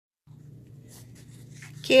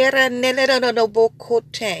Kera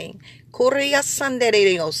nelelelebokote. Korea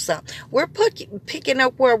Sanderiosa. We're picking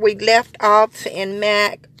up where we left off in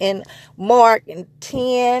Mark and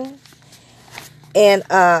 10 and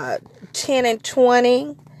 10 and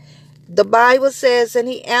 20. The Bible says, and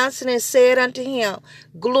he answered and said unto him,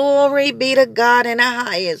 glory be to God in the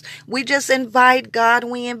highest. We just invite God.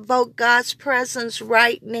 We invoke God's presence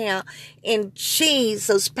right now in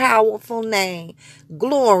Jesus' powerful name.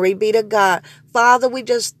 Glory be to God. Father, we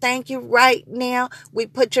just thank you right now. We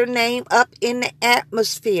put your name up in the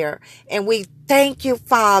atmosphere and we thank you,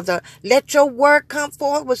 Father. Let your word come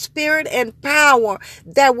forth with spirit and power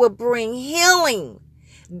that will bring healing,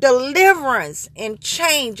 deliverance, and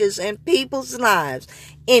changes in people's lives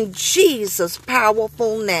in Jesus'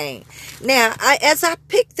 powerful name. Now, as I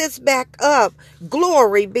pick this back up,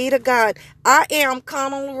 glory be to God. I am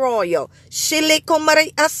Colonel Royal.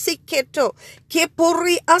 Shilikomari asiketo.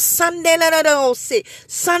 Kipuri asandelaradosi.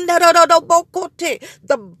 Sandaradobokote.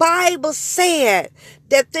 The Bible said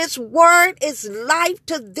that this word is life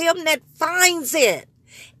to them that finds it,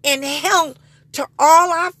 and health to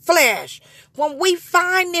all our flesh. When we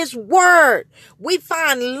find this word, we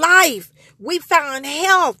find life, we find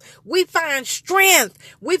health, we find strength,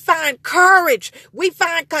 we find courage, we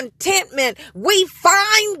find contentment, we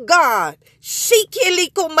find God.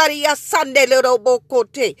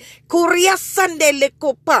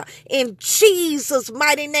 In Jesus'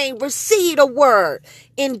 mighty name, receive the word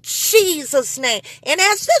in Jesus' name. And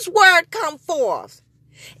as this word come forth,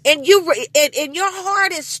 and your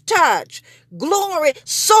heart is touched, glory,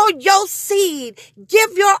 sow your seed,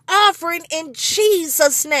 give your offering in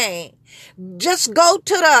Jesus' name. Just go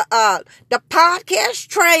to the podcast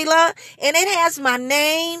trailer, and it has my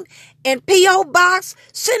name and P.O. Box.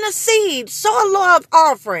 Send a seed, sow a love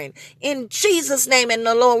offering in Jesus' name, and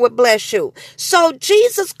the Lord will bless you. So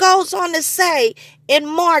Jesus goes on to say in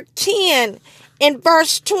Mark 10 in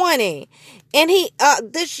verse 20, and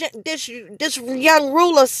this young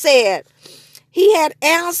ruler said, he had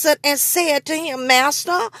answered and said to him,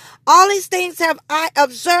 Master, all these things have I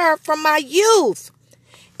observed from my youth.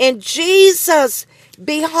 And Jesus,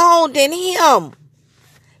 beholding him,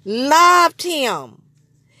 loved him,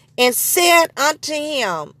 and said unto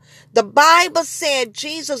him, the Bible said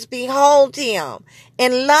Jesus behold him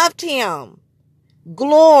and loved him.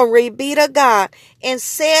 Glory be to God. And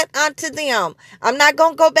said unto them, I'm not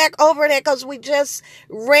going to go back over that because we just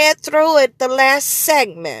read through it the last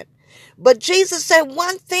segment. But Jesus said,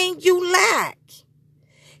 one thing you lack.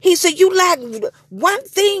 He said, you lack one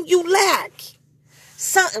thing you lack.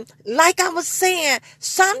 Like I was saying,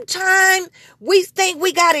 sometimes we think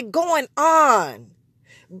we got it going on.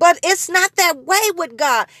 But it's not that way with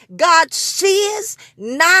God. God sees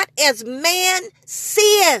not as man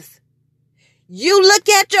seeth. You look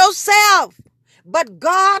at yourself, but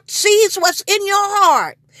God sees what's in your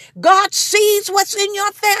heart. God sees what's in your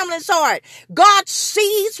family's heart. God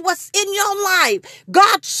sees what's in your life.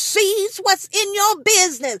 God sees what's in your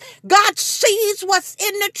business. God sees what's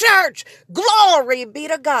in the church. Glory be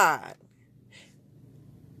to God.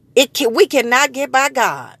 We cannot get by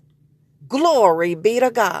God. Glory be to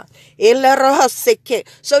God.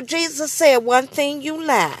 So Jesus said, one thing you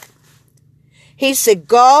lack. He said,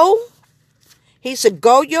 go. He said,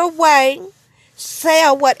 go your way,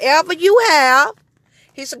 sell whatever you have.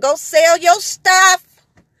 He said, go sell your stuff.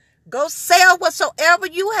 Go sell whatsoever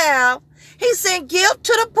you have. He said, give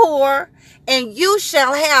to the poor, and you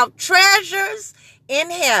shall have treasures in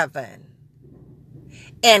heaven.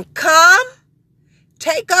 And come,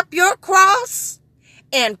 take up your cross,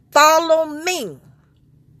 and follow me.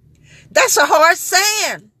 That's a hard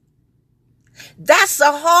saying. That's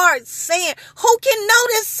a hard saying. Who can know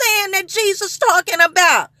this saying that Jesus talking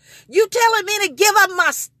about? You telling me to give up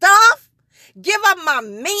my stuff? Give up my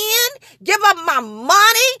men? Give up my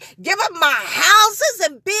money? Give up my houses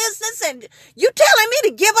and business? And you telling me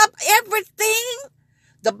to give up everything?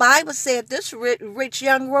 The Bible said this rich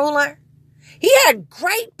young ruler, he had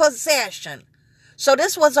great possession. So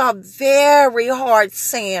this was a very hard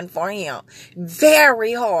saying for him.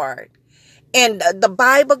 Very hard. And the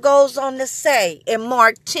Bible goes on to say in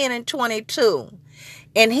Mark 10 and 22,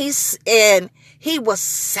 and he was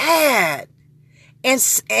sad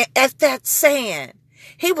at that saying.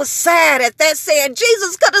 He was sad at that saying.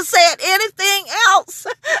 Jesus could have said anything else.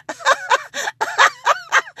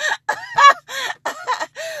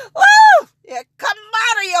 Woo! Come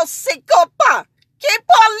out of your sikopa. Keep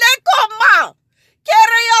on lekoma.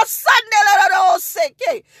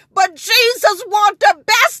 But Jesus wants the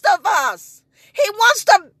best of us. He wants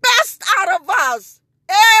the best out of us.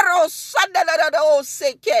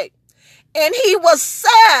 And he was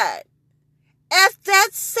sad at that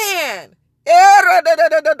sin,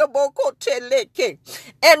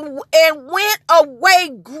 and went away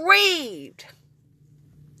grieved,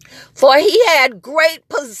 for he had great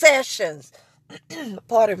possessions.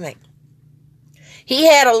 Pardon me. He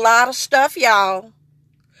had a lot of stuff, y'all.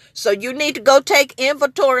 So you need to go take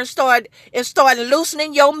inventory and start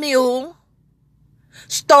loosening your mule.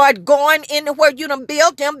 Start going into where you done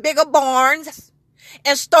built them bigger barns,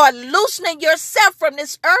 and start loosening yourself from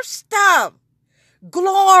this earth stuff.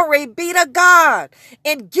 Glory be to God.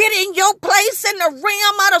 And get in your place in the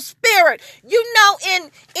realm of the spirit. You know,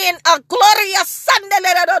 in Gloria Sunday,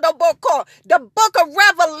 the book of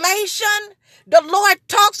Revelation, the Lord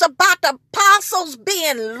talks about the apostles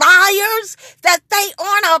being liars, that they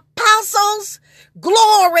aren't apostles.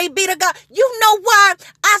 Glory be to God. You know why?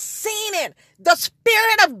 I seen it. The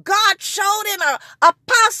Spirit of God showed in a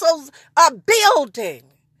apostles a building.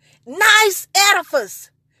 Nice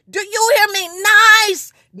edifice. Do you hear me?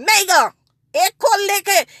 Nice, mega. And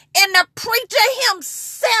the preacher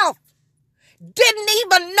himself didn't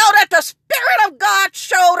even know that the Spirit of God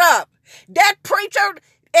showed up. That preacher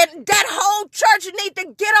and that whole church need to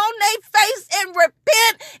get on their face and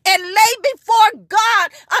repent and lay before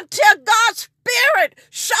God until God's Spirit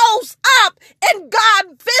shows up and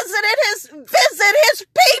God visit his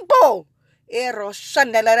people.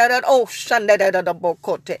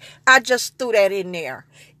 I just threw that in there.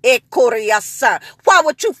 Why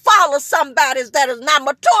would you follow somebody that is not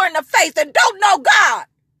mature in the faith and don't know God?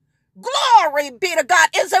 Glory be to God.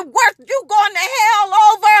 Is it worth you going to hell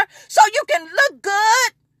over so you can look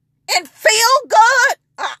good and feel good?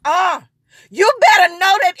 You better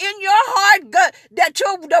know that in your heart, God, that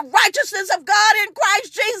you're the righteousness of God in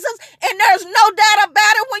Christ Jesus, and there's no doubt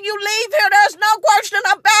about it. When you leave here, there's no question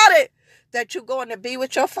about it, that you're going to be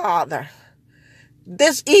with your Father.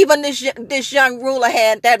 This young ruler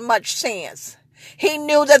had that much sense. He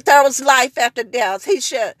knew that there was life after death. He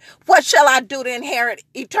said, what shall I do to inherit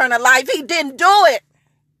eternal life? He didn't do it.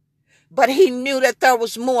 But he knew that there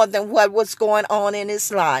was more than what was going on in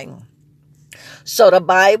his life. So the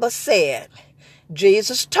Bible said,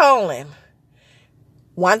 Jesus told him,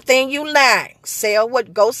 one thing you lack,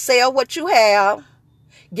 go sell what you have,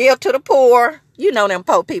 give to the poor. You know them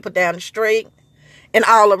poor people down the street and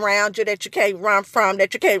all around you that you can't run from,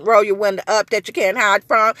 that you can't roll your window up, that you can't hide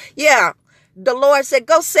from. Yeah, the Lord said,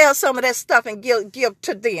 go sell some of that stuff and give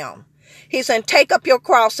to them. He said, take up your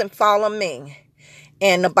cross and follow me.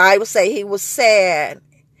 And the Bible say he was sad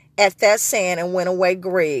at that saying and went away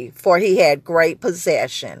grieved, for he had great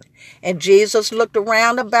possession. And Jesus looked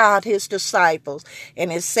around about his disciples,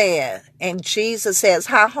 and it said, and Jesus says,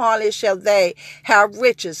 how hardly shall they have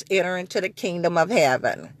riches enter into the kingdom of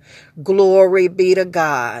heaven? Glory be to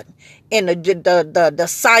God. And the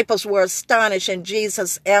disciples were astonished, and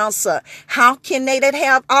Jesus answered, how can they that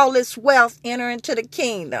have all this wealth enter into the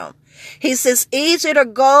kingdom? He says, it's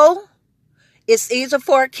easier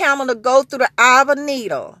for a camel to go through the eye of a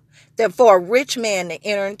needle than for a rich man to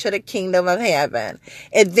enter into the kingdom of heaven.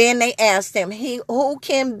 And then they asked him, who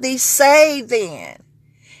can be saved then?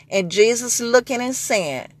 And Jesus looking and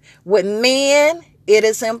saying, with men it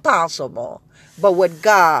is impossible, but with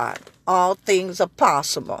God all things are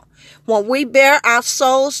possible. When we bear our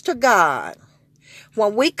souls to God,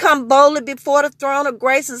 when we come boldly before the throne of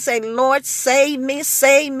grace and say, Lord, save me,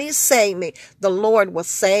 save me, save me, the Lord will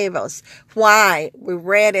save us. Why? We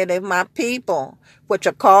read it, if my people, which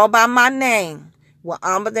are called by my name, will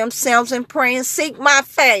humble themselves and pray and seek my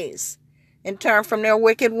face and turn from their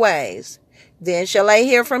wicked ways. Then shall I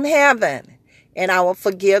hear from heaven, and I will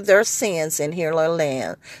forgive their sins and heal their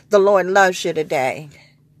land. The Lord loves you today.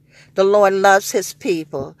 The Lord loves his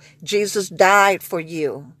people. Jesus died for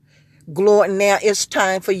you. Glory, now it's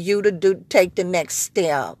time for you to take the next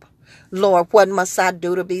step. Lord, what must I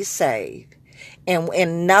do to be saved?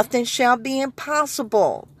 And nothing shall be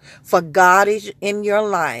impossible, for God is in your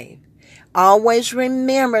life. Always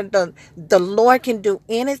remember the Lord can do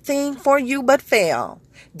anything for you but fail.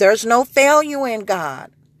 There's no failure in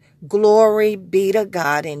God. Glory be to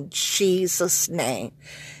God in Jesus' name.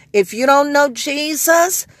 If you don't know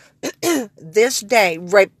Jesus, this day,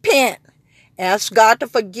 repent. Ask God to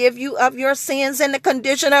forgive you of your sins and the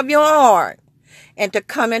condition of your heart, and to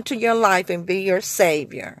come into your life and be your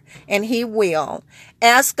Savior. And he will.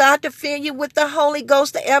 Ask God to fill you with the Holy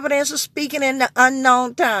Ghost, the evidence of speaking in the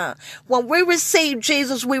unknown tongue. When we receive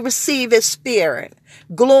Jesus, we receive his spirit.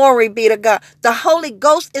 Glory be to God. The Holy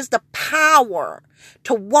Ghost is the power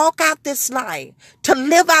to walk out this life, to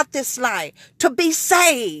live out this life, to be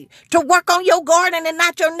saved, to work on your garden and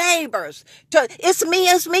not your neighbors. It's me,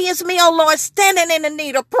 oh Lord, standing in the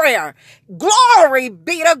need of prayer. Glory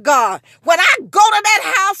be to God. When I go to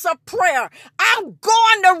that house of prayer, I'm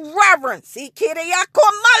going to reverence. I'm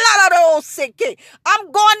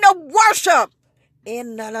going to worship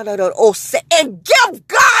and give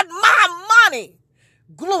God my money.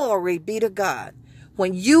 Glory be to God.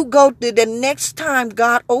 When you go to the next time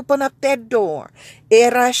God open up that door, you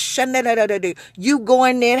go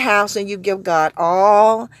in that house and you give God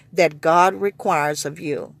all that God requires of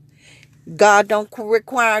you. God don't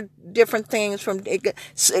require different things from,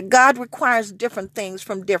 God requires different things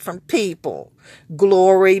from different people.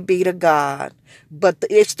 Glory be to God. But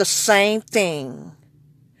it's the same thing.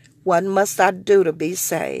 What must I do to be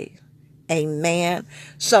saved? Amen.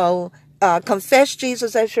 So, confess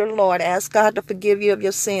Jesus as your Lord. Ask God to forgive you of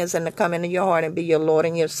your sins and to come into your heart and be your Lord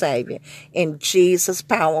and your Savior. In Jesus'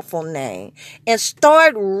 powerful name. And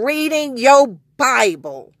start reading your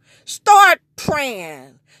Bible. Start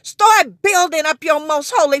praying. Start building up your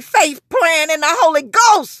most holy faith, praying in the Holy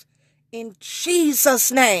Ghost. In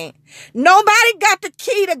Jesus' name. Nobody got the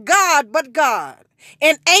key to God but God.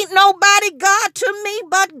 And ain't nobody God to me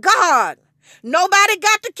but God. Nobody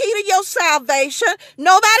got the key to your salvation.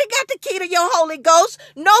 Nobody got the key to your Holy Ghost.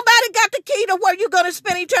 Nobody got the key to where you're going to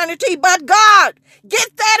spend eternity but God.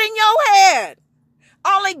 Get that in your head.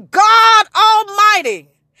 Only God Almighty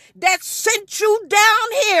that sent you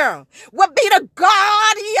down here will be the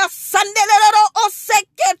God,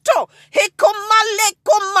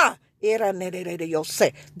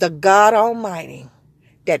 the God Almighty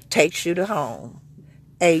that takes you to home.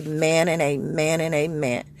 Amen and amen and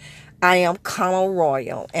amen. I am Carnal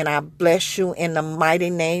Royal, and I bless you in the mighty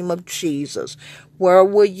name of Jesus. Where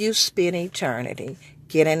will you spend eternity?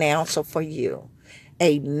 Get an answer for you.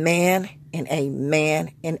 Amen and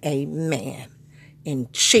amen and amen. In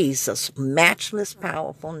Jesus' matchless,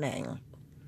 powerful name.